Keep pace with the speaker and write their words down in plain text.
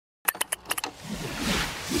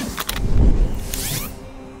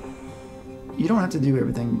you don't have to do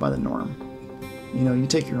everything by the norm. You know, you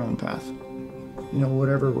take your own path. You know,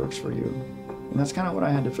 whatever works for you. And that's kind of what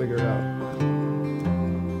I had to figure out.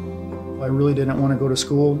 I really didn't want to go to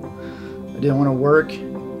school. I didn't want to work.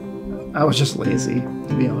 I was just lazy,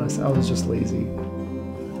 to be honest. I was just lazy.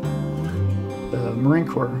 The Marine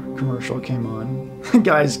Corps commercial came on. The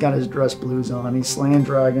guy's got his dress blues on. He's slaying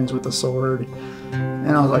dragons with a sword.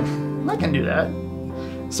 And I was like, I can do that.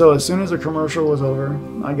 So as soon as the commercial was over,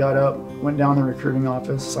 I got up, went down to the recruiting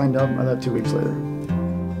office, signed up. I left 2 weeks later.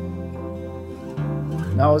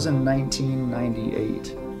 That was in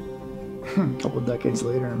 1998. A couple of decades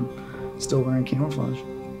later, I'm still wearing camouflage.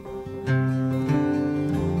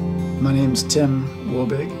 My name's Tim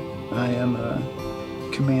Wobig. I am a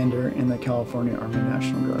commander in the California Army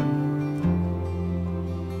National Guard.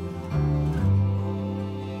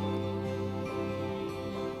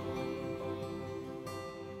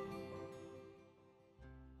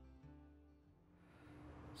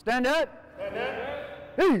 Stand up. Stand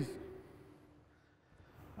up. Peace.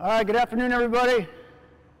 All right, good afternoon, everybody.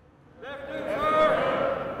 Good afternoon,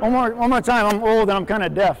 sir. One more time. I'm old and I'm kind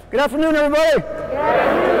of deaf. Good afternoon, everybody. Good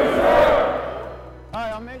afternoon, sir. All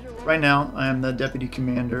right, I'm Major. Right now, I am the Deputy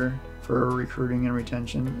Commander for Recruiting and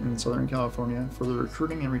Retention in Southern California for the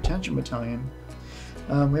Recruiting and Retention Battalion.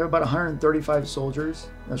 We have about 135 soldiers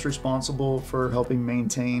that's responsible for helping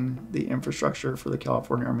maintain the infrastructure for the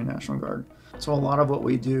California Army National Guard. So a lot of what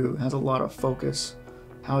we do has a lot of focus,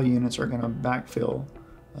 how units are going to backfill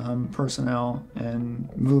personnel and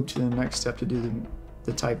move to the next step to do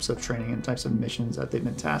the types of training and types of missions that they've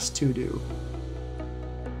been tasked to do.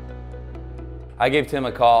 I gave Tim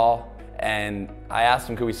a call and I asked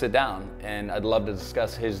him, could we sit down? And I'd love to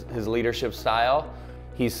discuss his leadership style.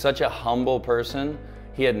 He's such a humble person.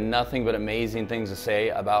 He had nothing but amazing things to say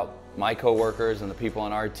about my coworkers and the people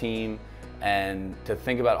on our team. And to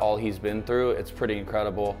think about all he's been through, it's pretty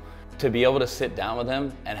incredible. To be able to sit down with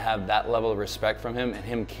him and have that level of respect from him and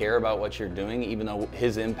him care about what you're doing, even though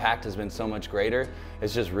his impact has been so much greater,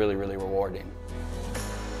 it's just really, really rewarding.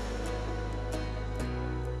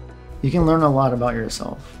 You can learn a lot about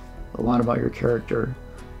yourself, a lot about your character.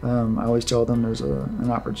 I always tell them there's an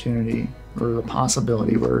opportunity or a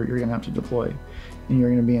possibility where you're gonna have to deploy and you're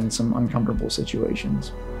gonna be in some uncomfortable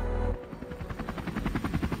situations.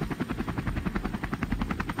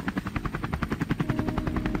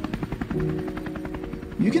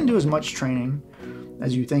 You can do as much training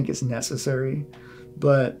as you think is necessary,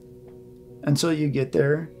 but until you get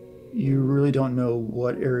there, you really don't know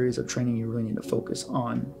what areas of training you really need to focus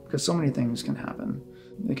on, because so many things can happen.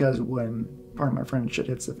 Because when part of my friend shit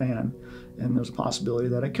hits the fan, and there's a possibility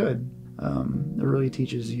that it could, it really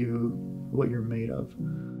teaches you what you're made of.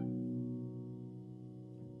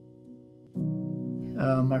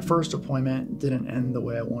 My first deployment didn't end the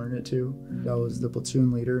way I wanted it to. I was the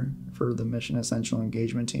platoon leader for the Mission Essential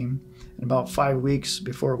Engagement Team. And about 5 weeks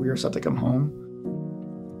before we were set to come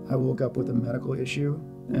home, I woke up with a medical issue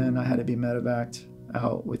and I had to be medevaced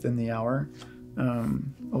out within the hour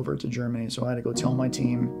over to Germany. So I had to go tell my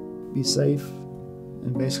team, be safe,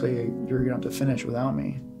 and basically you're gonna have to finish without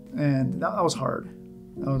me. And that was hard.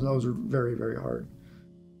 That was very, very hard.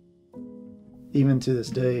 Even to this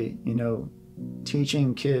day, you know,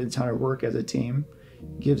 teaching kids how to work as a team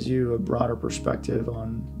gives you a broader perspective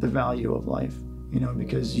on the value of life, you know,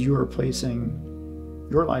 because you are placing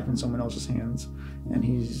your life in someone else's hands and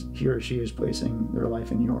he or she is placing their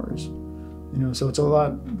life in yours, you know, so it's a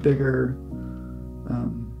lot bigger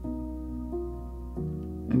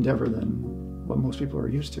endeavor than what most people are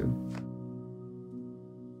used to.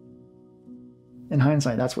 In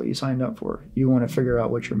hindsight, that's what you signed up for. You want to figure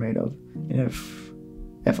out what you're made of. And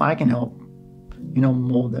if I can help, you know,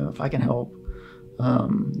 mold them, if I can help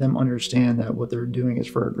them understand that what they're doing is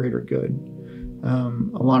for a greater good,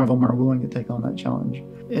 a lot of them are willing to take on that challenge.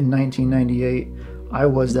 In 1998, I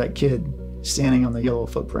was that kid standing on the yellow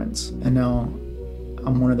footprints, and now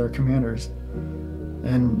I'm one of their commanders.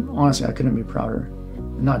 And honestly, I couldn't be prouder,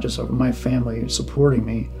 not just of my family supporting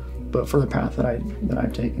me, but for the path that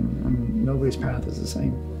I've taken. I mean, nobody's path is the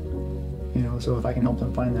same, you know. So if I can help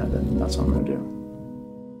them find that, then that's what I'm going to do.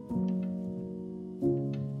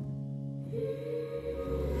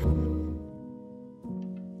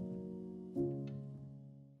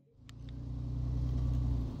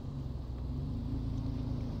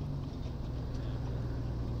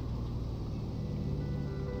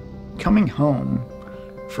 Coming home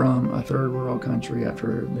from a third world country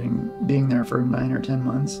after being there for 9 or 10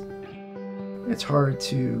 months, it's hard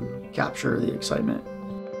to capture the excitement.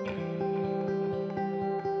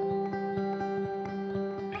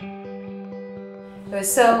 It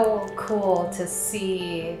was so cool to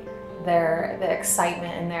see the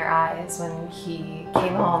excitement in their eyes when he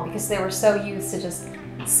came home, because they were so used to just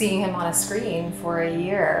seeing him on a screen for a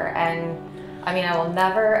year. And I mean, I will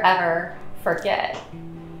never ever forget,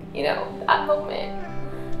 you know, that moment.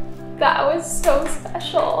 That was so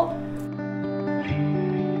special.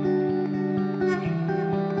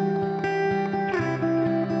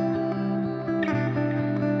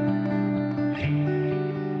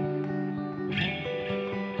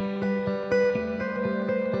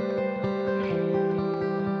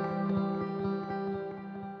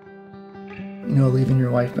 You know, leaving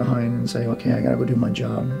your wife behind and say, okay, I gotta go do my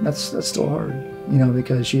job. That's still hard, you know,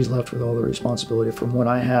 because she's left with all the responsibility from what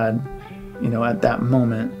I had, you know, at that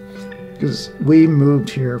moment. Because we moved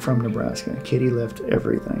here from Nebraska. Katie left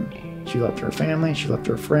everything. She left her family, she left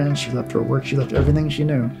her friends, she left her work, she left everything she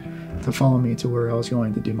knew to follow me to where I was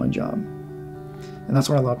going to do my job. And that's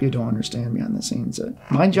what a lot of people don't understand behind the scenes, that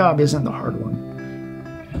my job isn't the hard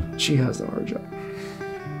one. She has the hard job.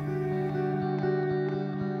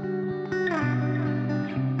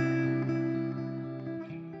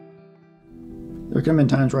 There could have been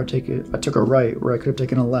times where I took a right, where I could have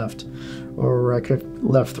taken a left, or where I could have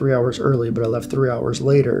left 3 hours early, but I left 3 hours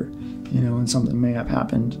later, you know, and something may have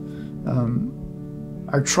happened.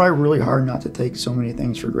 I try really hard not to take so many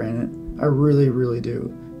things for granted. I really, really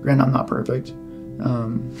do. Granted, I'm not perfect,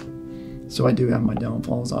 so I do have my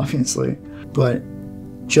downfalls, obviously. But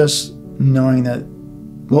just knowing that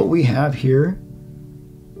what we have here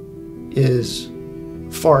is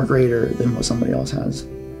far greater than what somebody else has.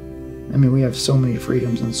 I mean, we have so many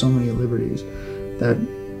freedoms and so many liberties that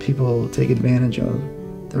people take advantage of,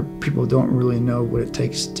 that people don't really know what it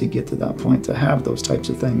takes to get to that point, to have those types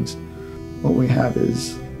of things. What we have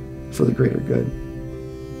is for the greater good.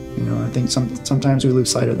 You know, I think sometimes we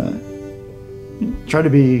lose sight of that. Try to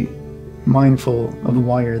be mindful of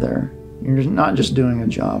why you're there. You're not just doing a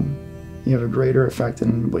job. You have a greater effect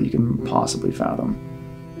than what you can possibly fathom.